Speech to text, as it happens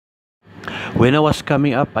When I was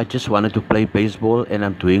coming up, I just wanted to play baseball and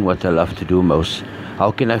I'm doing what I love to do most.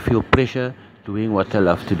 How can I feel pressure doing what I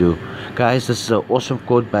love to do? Guys, this is an awesome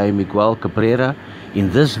quote by Miguel Cabrera.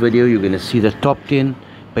 In this video, you're going to see the top 10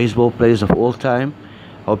 baseball players of all time.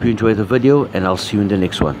 Hope you enjoy the video and I'll see you in the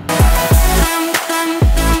next one.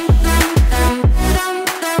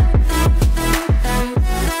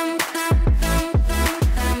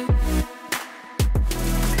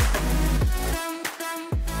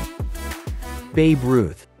 Babe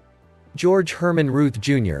Ruth. George Herman Ruth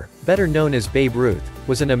Jr., better known as Babe Ruth,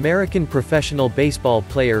 was an American professional baseball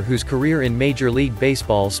player whose career in Major League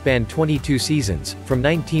Baseball spanned 22 seasons, from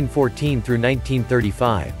 1914 through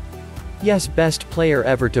 1935. Yes, best player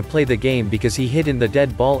ever to play the game because he hit in the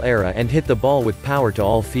dead ball era and hit the ball with power to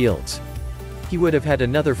all fields. He would have had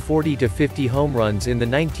another 40 to 50 home runs in the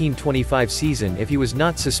 1925 season if he was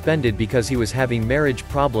not suspended because he was having marriage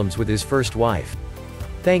problems with his first wife.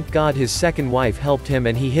 Thank God his second wife helped him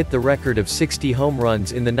and he hit the record of 60 home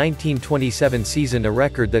runs in the 1927 season, a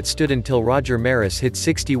record that stood until Roger Maris hit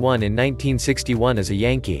 61 in 1961 as a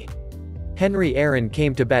Yankee. Henry Aaron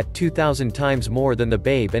came to bat 2,000 times more than the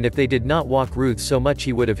Babe, and if they did not walk Ruth so much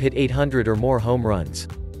he would have hit 800 or more home runs.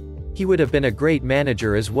 He would have been a great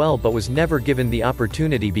manager as well, but was never given the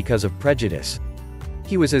opportunity because of prejudice.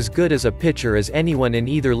 He was as good as a pitcher as anyone in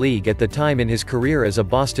either league at the time in his career as a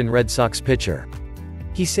Boston Red Sox pitcher.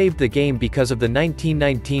 He saved the game because of the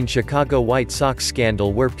 1919 Chicago White Sox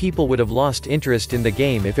scandal, where people would have lost interest in the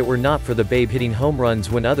game if it were not for the Babe hitting home runs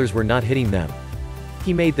when others were not hitting them.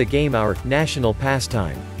 He made the game our national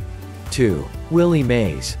pastime. 2. Willie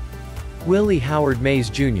Mays. Willie Howard Mays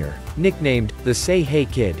Jr., nicknamed the Say Hey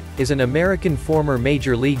Kid, is an American former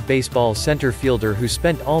Major League Baseball center fielder who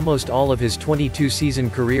spent almost all of his 22-season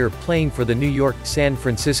career playing for the New York, San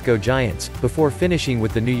Francisco Giants, before finishing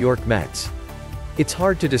with the New York Mets. It's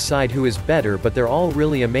hard to decide who is better, but they're all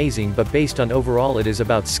really amazing, but based on overall it is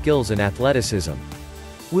about skills and athleticism.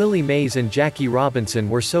 Willie Mays and Jackie Robinson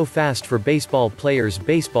were so fast for baseball players.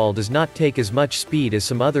 Baseball does not take as much speed as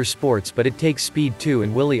some other sports, but it takes speed too,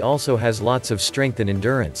 and Willie also has lots of strength and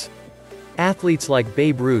endurance. Athletes like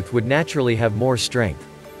Babe Ruth would naturally have more strength.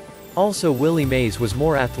 Also, Willie Mays was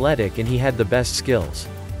more athletic and he had the best skills.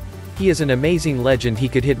 He is an amazing legend. He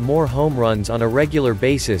could hit more home runs on a regular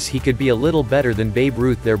basis. He could be a little better than Babe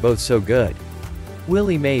Ruth. They're both so good.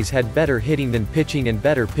 Willie Mays had better hitting than pitching and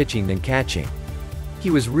better pitching than catching. He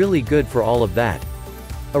was really good for all of that.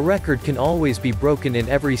 A record can always be broken in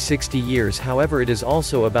every 60 years, however it is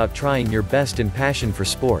also about trying your best and passion for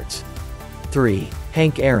sports. 3.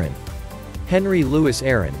 Hank Aaron. Henry Louis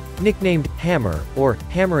Aaron, nicknamed Hammer, or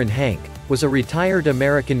Hammerin' Hank, was a retired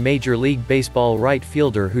American Major League Baseball right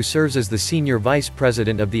fielder who serves as the senior vice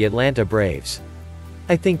president of the Atlanta Braves.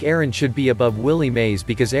 I think Aaron should be above Willie Mays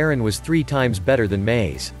because Aaron was 3 times better than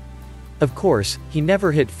Mays. Of course, he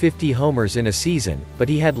never hit 50 homers in a season, but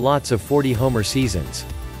he had lots of 40-homer seasons.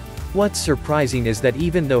 What's surprising is that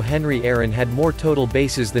even though Henry Aaron had more total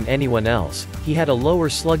bases than anyone else, he had a lower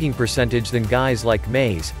slugging percentage than guys like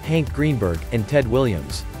Mays, Hank Greenberg, and Ted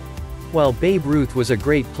Williams. While Babe Ruth was a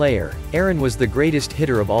great player, Aaron was the greatest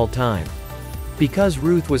hitter of all time. Because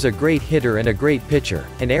Ruth was a great hitter and a great pitcher,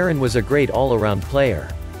 and Aaron was a great all-around player.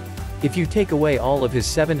 If you take away all of his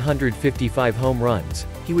 755 home runs,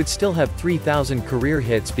 he would still have 3,000 career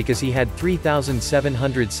hits because he had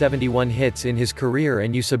 3,771 hits in his career,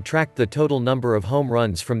 and you subtract the total number of home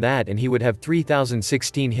runs from that and he would have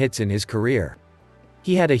 3,016 hits in his career.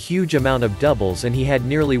 He had a huge amount of doubles and he had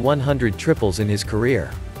nearly 100 triples in his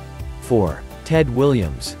career. 4. Ted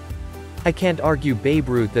Williams. I can't argue Babe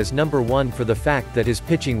Ruth as number 1 for the fact that his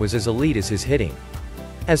pitching was as elite as his hitting.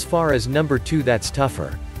 As far as number 2, that's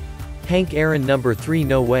tougher. Hank Aaron number 3,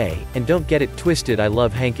 no way, and don't get it twisted, I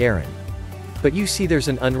love Hank Aaron. But you see, there's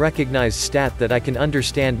an unrecognized stat that I can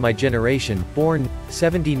understand my generation, born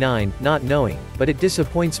 79, not knowing, but it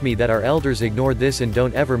disappoints me that our elders ignore this and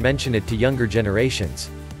don't ever mention it to younger generations.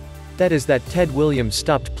 That is that Ted Williams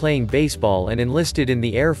stopped playing baseball and enlisted in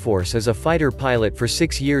the Air Force as a fighter pilot for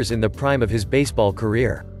 6 years in the prime of his baseball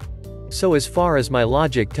career. So as far as my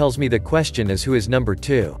logic tells me, the question is who is number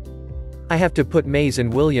 2. I have to put Mays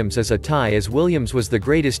and Williams as a tie, as Williams was the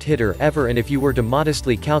greatest hitter ever, and if you were to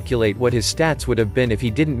modestly calculate what his stats would have been if he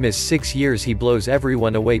didn't miss 6 years, he blows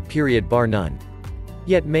everyone away, period, bar none.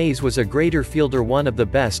 Yet Mays was a greater fielder, one of the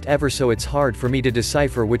best ever, so it's hard for me to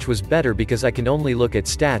decipher which was better because I can only look at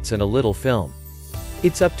stats and a little film.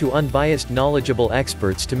 It's up to unbiased, knowledgeable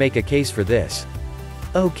experts to make a case for this.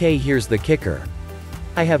 Okay, here's the kicker.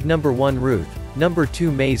 I have number 1 Ruth, number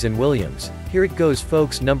 2 Mays and Williams. Here it goes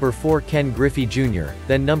folks: number 4 Ken Griffey Jr.,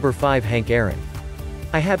 then number 5 Hank Aaron.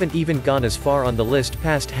 I haven't even gone as far on the list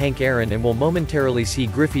past Hank Aaron and will momentarily see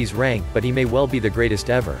Griffey's rank, but he may well be the greatest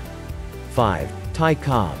ever. 5. Ty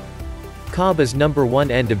Cobb. Cobb is number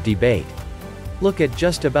 1, end of debate. Look at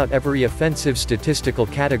just about every offensive statistical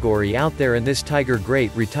category out there, and this Tiger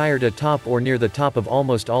great retired atop or near the top of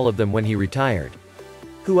almost all of them when he retired.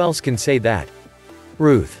 Who else can say that?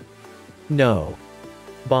 Ruth. No.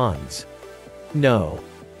 Bonds. No.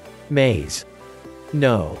 Mays.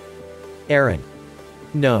 No. Aaron.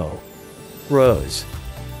 No. Rose.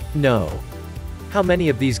 No. How many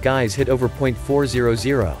of these guys hit over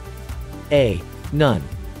 .400? A. None.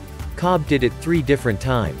 Cobb did it 3 different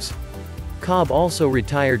times. Cobb also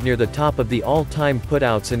retired near the top of the all-time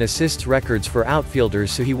putouts and assists records for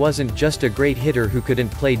outfielders, so he wasn't just a great hitter who couldn't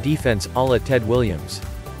play defense, a la Ted Williams.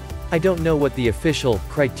 I don't know what the official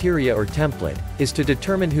criteria or template is to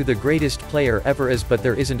determine who the greatest player ever is, but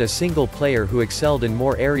there isn't a single player who excelled in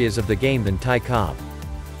more areas of the game than Ty Cobb.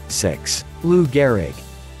 6. Lou Gehrig.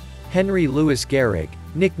 Henry Louis Gehrig,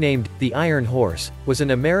 nicknamed the Iron Horse, was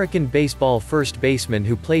an American baseball first baseman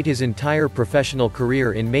who played his entire professional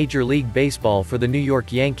career in Major League Baseball for the New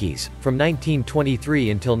York Yankees, from 1923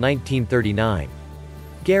 until 1939.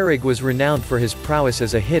 Gehrig was renowned for his prowess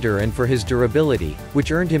as a hitter and for his durability,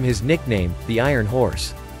 which earned him his nickname, the Iron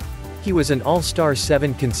Horse. He was an All-Star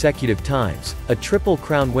 7 consecutive times, a Triple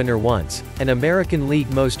Crown winner once, an American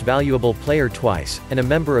League Most Valuable Player twice, and a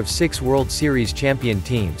member of 6 World Series champion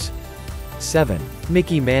teams. 7.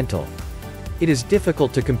 Mickey Mantle. It is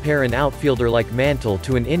difficult to compare an outfielder like Mantle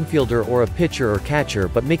to an infielder or a pitcher or catcher,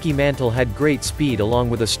 but Mickey Mantle had great speed along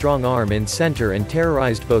with a strong arm in center and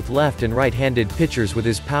terrorized both left and right-handed pitchers with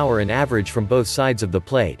his power and average from both sides of the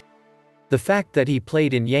plate. The fact that he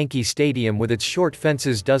played in Yankee Stadium with its short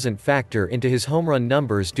fences doesn't factor into his home run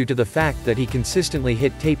numbers due to the fact that he consistently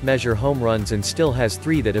hit tape measure home runs and still has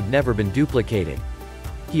 3 that have never been duplicated.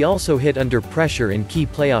 He also hit under pressure in key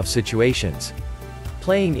playoff situations.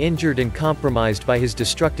 Playing injured and compromised by his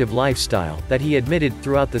destructive lifestyle that he admitted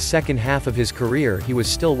throughout the second half of his career, he was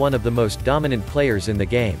still one of the most dominant players in the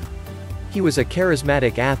game. He was a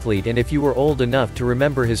charismatic athlete, and if you were old enough to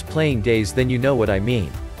remember his playing days, then you know what I mean.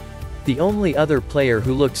 The only other player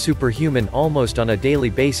who looked superhuman almost on a daily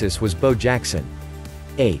basis was Bo Jackson.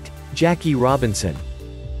 8. Jackie Robinson.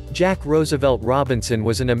 Jack Roosevelt Robinson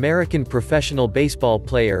was an American professional baseball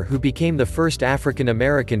player who became the first African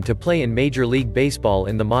American to play in Major League Baseball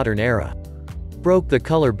in the modern era. Broke the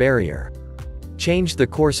color barrier. Changed the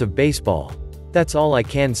course of baseball. That's all I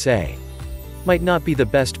can say. Might not be the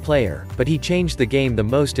best player, but he changed the game the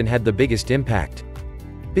most and had the biggest impact.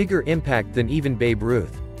 Bigger impact than even Babe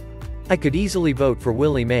Ruth. I could easily vote for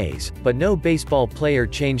Willie Mays, but no baseball player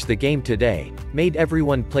changed the game today, made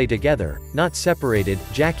everyone play together, not separated.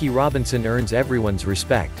 Jackie Robinson earns everyone's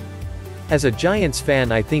respect. As a Giants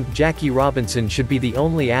fan, I think Jackie Robinson should be the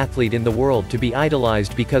only athlete in the world to be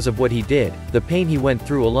idolized because of what he did. The pain he went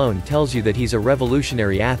through alone tells you that he's a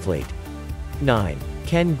revolutionary athlete. 9.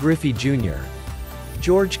 Ken Griffey Jr.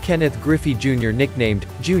 George Kenneth Griffey Jr., nicknamed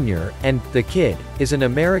Junior and the Kid, is an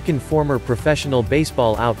American former professional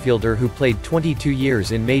baseball outfielder who played 22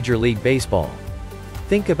 years in Major League Baseball.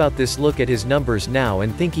 Think about this: look at his numbers now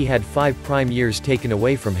and think he had 5 prime years taken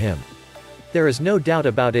away from him. There is no doubt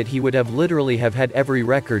about it, he would have literally had every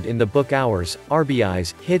record in the book: hours,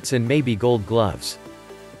 RBIs, hits, and maybe Gold Gloves.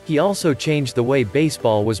 He also changed the way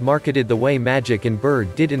baseball was marketed, the way Magic and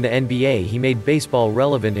Bird did in the NBA. He made baseball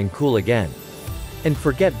relevant and cool again. And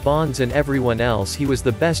forget Bonds and everyone else, he was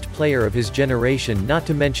the best player of his generation, not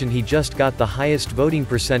to mention he just got the highest voting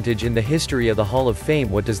percentage in the history of the Hall of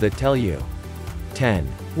Fame. What does that tell you? 10.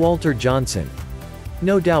 Walter Johnson.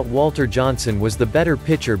 No doubt Walter Johnson was the better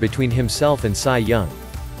pitcher between himself and Cy Young.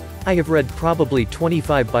 I have read probably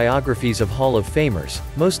 25 biographies of Hall of Famers,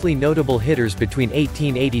 mostly notable hitters between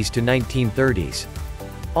 1880s to 1930s.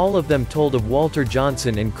 All of them told of Walter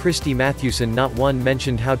Johnson and Christy Mathewson, not one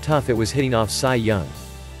mentioned how tough it was hitting off Cy Young.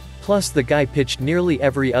 Plus the guy pitched nearly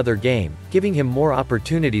every other game, giving him more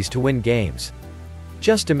opportunities to win games.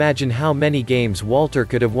 Just imagine how many games Walter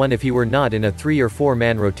could have won if he were not in a 3 or 4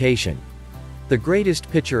 man rotation. The greatest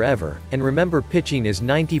pitcher ever, and remember, pitching is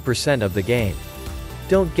 90% of the game.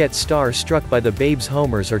 Don't get star-struck by the Babe's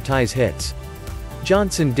homers or Ty's hits.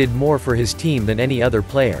 Johnson did more for his team than any other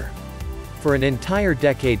player. For an entire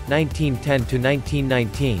decade, 1910 to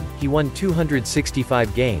 1919, he won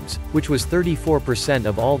 265 games, which was 34%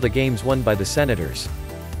 of all the games won by the Senators.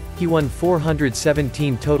 He won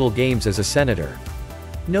 417 total games as a Senator.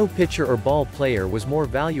 No pitcher or ball player was more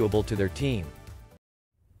valuable to their team.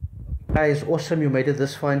 Guys, awesome, you made it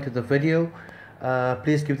this far into the video.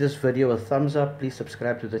 Please give this video a thumbs up. Please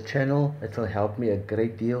subscribe to the channel. It will help me a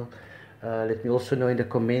great deal. Let me also know in the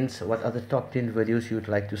comments what other top 10 videos you would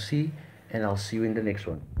like to see, and I'll see you in the next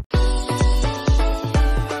one.